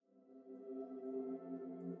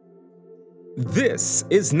This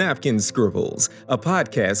is Napkin Scribbles, a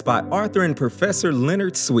podcast by Arthur and Professor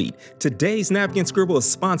Leonard Sweet. Today's Napkin Scribble is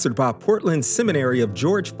sponsored by Portland Seminary of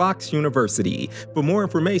George Fox University. For more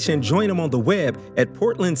information, join them on the web at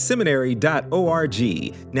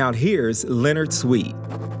portlandseminary.org. Now here's Leonard Sweet.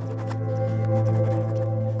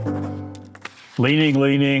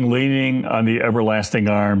 Leaning on the everlasting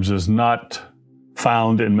arms is not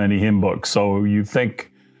found in many hymn books. So you think,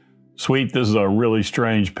 Sweet, this is a really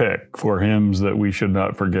strange pick for hymns that we should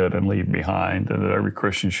not forget and leave behind and that every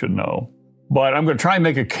Christian should know. But I'm going to try and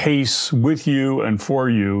make a case with you and for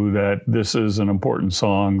you that this is an important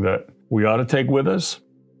song that we ought to take with us.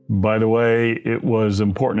 By the way, it was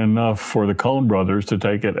important enough for the Coen brothers to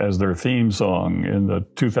take it as their theme song in the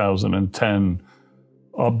 2010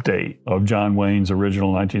 update of John Wayne's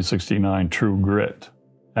original 1969 True Grit.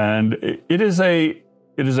 And it is a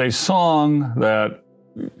song that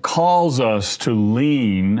calls us to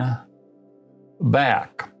lean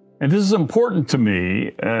back. And this is important to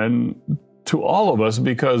me and to all of us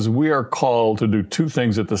because we are called to do two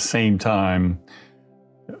things at the same time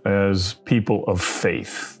as people of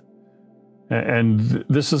faith. And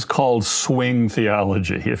this is called swing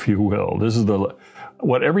theology, if you will. This is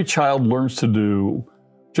what every child learns to do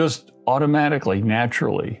just automatically,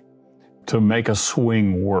 naturally, to make a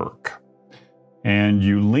swing work. And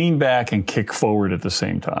you lean back and kick forward at the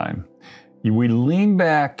same time. We lean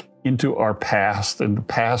back into our past and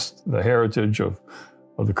the heritage of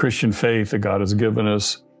the Christian faith that God has given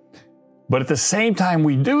us. But at the same time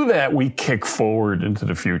we do that, we kick forward into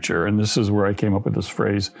the future. And this is where I came up with this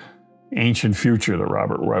phrase, ancient future, that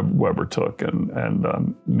Robert Weber took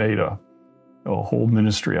and made a whole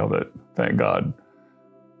ministry of it, thank God.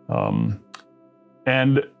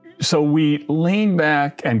 And so we lean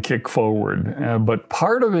back and kick forward, but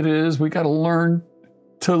part of it is we got to learn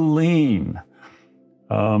to lean.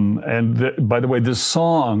 By the way, this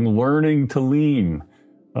song, Learning to Lean,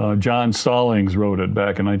 John Stallings wrote it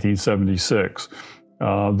back in 1976.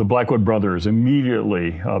 The Blackwood Brothers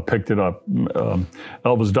immediately picked it up.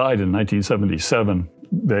 Elvis died in 1977.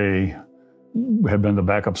 They had been the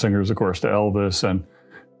backup singers, of course, to Elvis,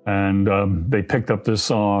 and they picked up this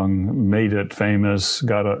song, made it famous,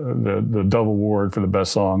 got the Dove Award for the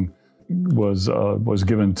best song was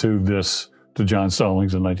given to John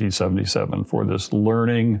Stallings in 1977 for this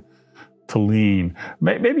Learning to Lean.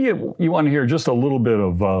 Maybe you want to hear just a little bit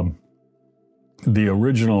of the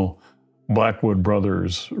original Blackwood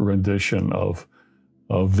Brothers rendition of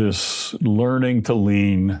this Learning to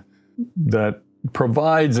Lean that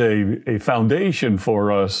provides a foundation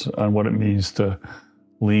for us on what it means to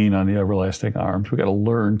lean on the everlasting arms. We got to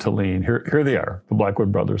learn to lean. Here they are, the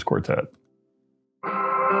Blackwood Brothers Quartet.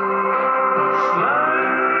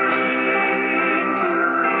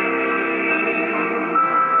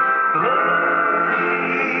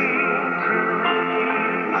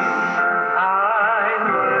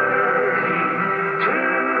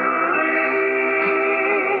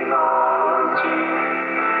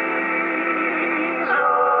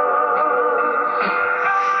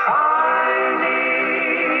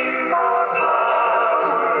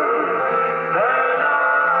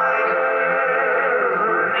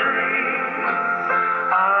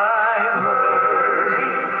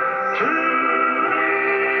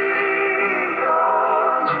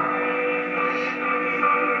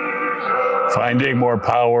 Finding more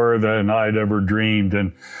power than I'd ever dreamed.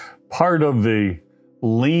 And part of the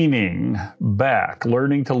leaning back,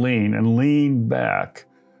 learning to lean and lean back,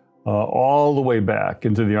 all the way back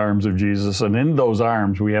into the arms of Jesus. And in those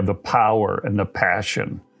arms, we have the power and the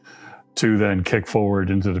passion to then kick forward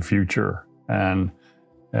into the future and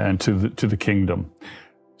to the kingdom.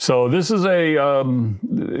 So this is a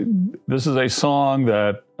song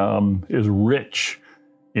that is rich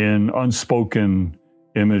in unspoken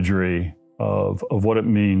imagery of what it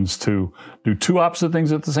means to do two opposite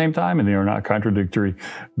things at the same time, and they are not contradictory.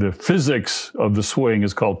 The physics of the swing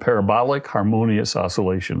is called parabolic harmonious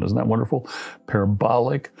oscillation. Isn't that wonderful?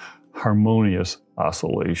 Parabolic harmonious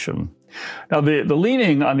oscillation. Now, the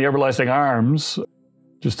leaning on the everlasting arms,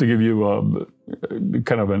 just to give you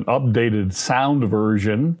kind of an updated sound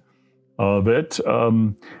version of it,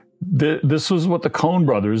 this was what the Coen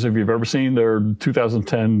brothers, if you've ever seen their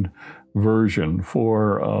 2010 version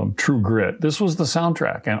for True Grit. This was the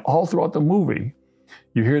soundtrack, and all throughout the movie,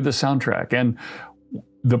 you hear the soundtrack. And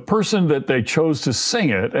the person that they chose to sing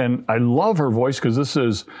it, and I love her voice because this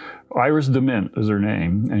is Iris DeMint is her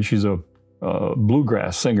name, and she's a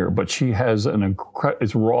bluegrass singer, but she has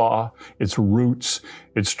it's raw, it's roots,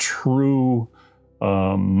 it's true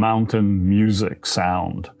mountain music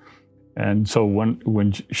sound. And so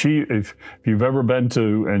when she, if you've ever been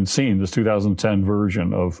to and seen this 2010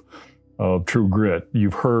 version of True Grit,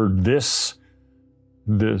 you've heard this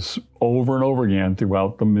over and over again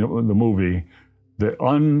throughout the movie, the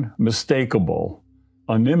unmistakable,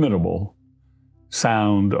 inimitable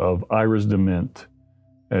sound of Iris DeMint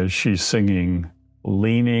as she's singing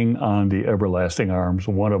Leaning on the Everlasting Arms,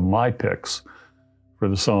 one of my picks for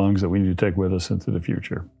the songs that we need to take with us into the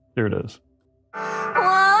future. Here it is.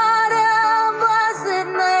 What a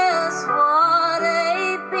blessedness, what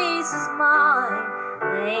a peace is mine,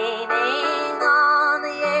 leaning on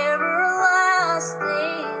the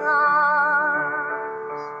everlasting arms.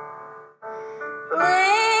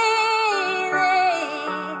 Leaning,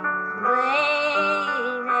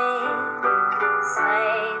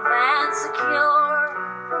 safe and secure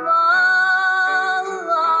from all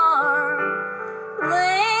alarm.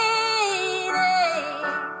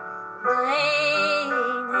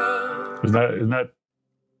 Isn't that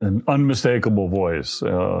an unmistakable voice,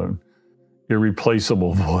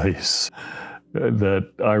 irreplaceable voice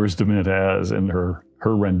that Iris DeMint has in her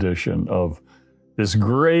rendition of this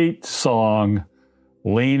great song,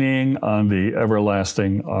 Leaning on the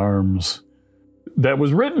Everlasting Arms, that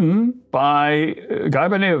was written by a guy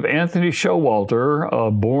by the name of Anthony Showalter,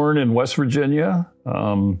 born in West Virginia.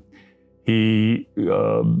 He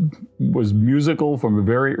was musical from a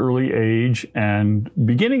very early age, and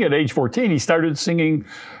beginning at age 14, he started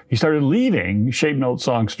leading Shape Note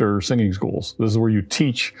Songster singing schools. This is where you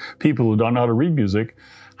teach people who don't know how to read music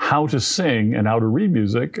how to sing and how to read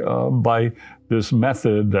music by this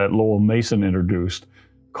method that Lowell Mason introduced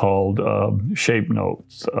called Shape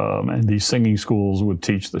Notes. And these singing schools would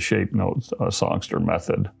teach the Shape Notes Songster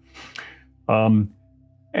method.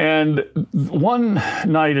 And one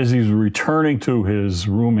night as he's returning to his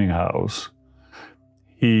rooming house,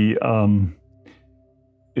 this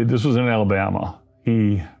was in Alabama,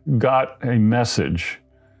 he got a message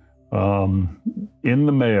in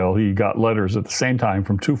the mail. He got letters at the same time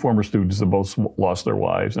from two former students that both lost their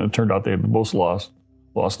wives. And it turned out they had both lost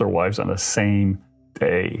their wives on the same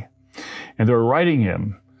day. And they were writing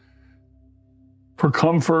him for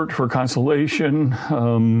comfort, for consolation,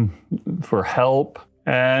 for help.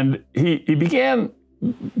 And he began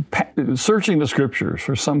searching the scriptures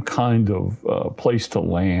for some kind of place to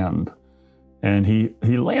land. And he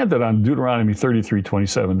landed on Deuteronomy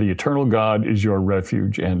 33:27. The eternal God is your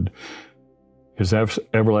refuge, and his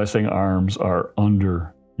everlasting arms are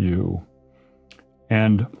under you.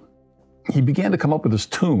 And he began to come up with this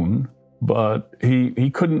tune, but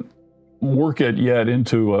he couldn't work it yet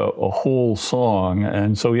into a whole song.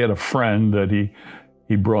 And so he had a friend that he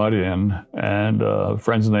brought in, and a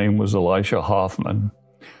friend's name was Elisha Hoffman.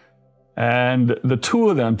 And the two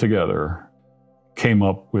of them together came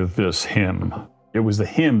up with this hymn. It was the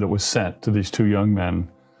hymn that was sent to these two young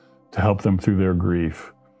men to help them through their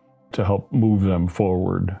grief, to help move them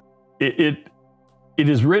forward. It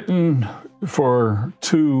is written for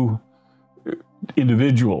two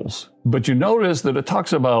individuals, but you notice that it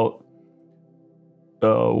talks about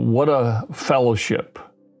what a fellowship,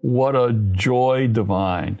 what a joy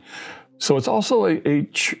divine. So it's also a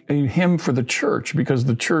hymn for the church, because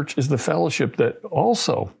the church is the fellowship that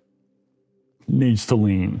also needs to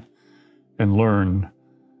lean and learn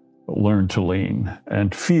to lean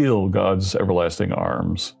and feel God's everlasting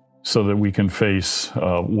arms so that we can face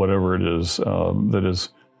whatever it is that is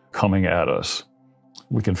coming at us.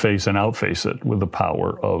 We can face and outface it with the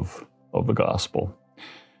power of the gospel.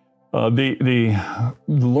 The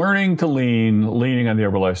learning to leaning on the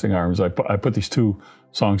everlasting arms, I put these two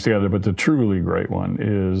songs together, but the truly great one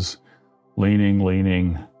is leaning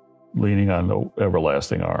on the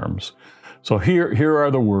everlasting arms. So here are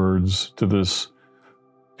the words to this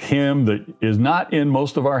hymn that is not in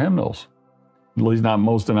most of our hymnals, at least not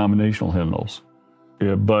most denominational hymnals,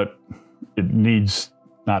 but it needs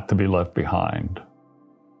not to be left behind.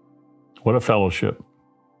 What a fellowship.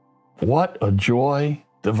 What a joy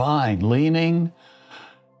divine, leaning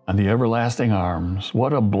on the everlasting arms.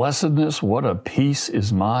 What a blessedness, what a peace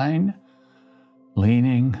is mine,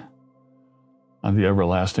 leaning on the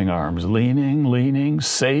everlasting arms. Leaning,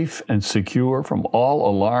 safe and secure from all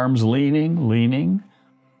alarms. Leaning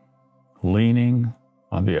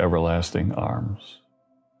on the everlasting arms.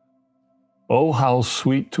 Oh, how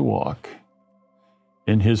sweet to walk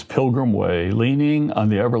in his pilgrim way, leaning on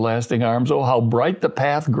the everlasting arms. Oh, how bright the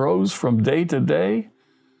path grows from day to day,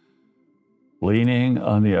 leaning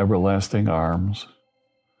on the everlasting arms.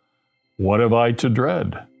 What have I to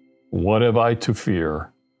dread? What have I to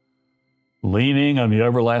fear? Leaning on the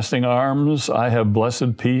everlasting arms, I have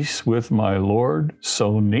blessed peace with my Lord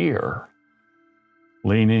so near.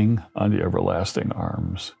 leaning on the everlasting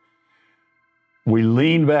arms. We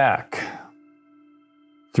lean back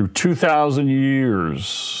through 2,000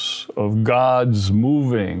 years of God's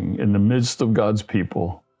moving in the midst of God's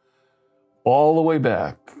people, all the way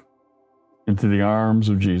back into the arms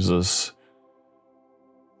of Jesus,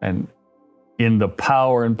 and in the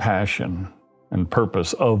power and passion and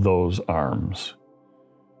purpose of those arms,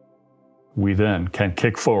 we then can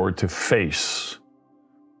kick forward to face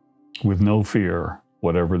with no fear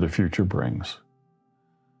whatever the future brings.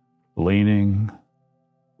 Leaning,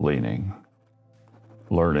 leaning,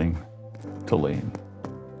 learning to lean.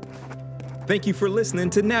 Thank you for listening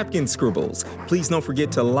to Napkin Scribbles. Please don't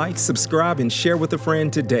forget to like, subscribe, and share with a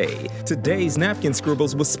friend today. Today's Napkin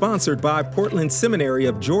Scribbles was sponsored by Portland Seminary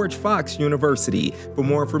of George Fox University. For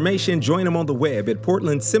more information, join them on the web at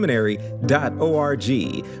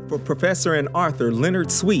portlandseminary.org. For Professor and author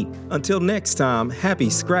Leonard Sweet, until next time, happy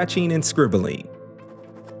scratching and scribbling.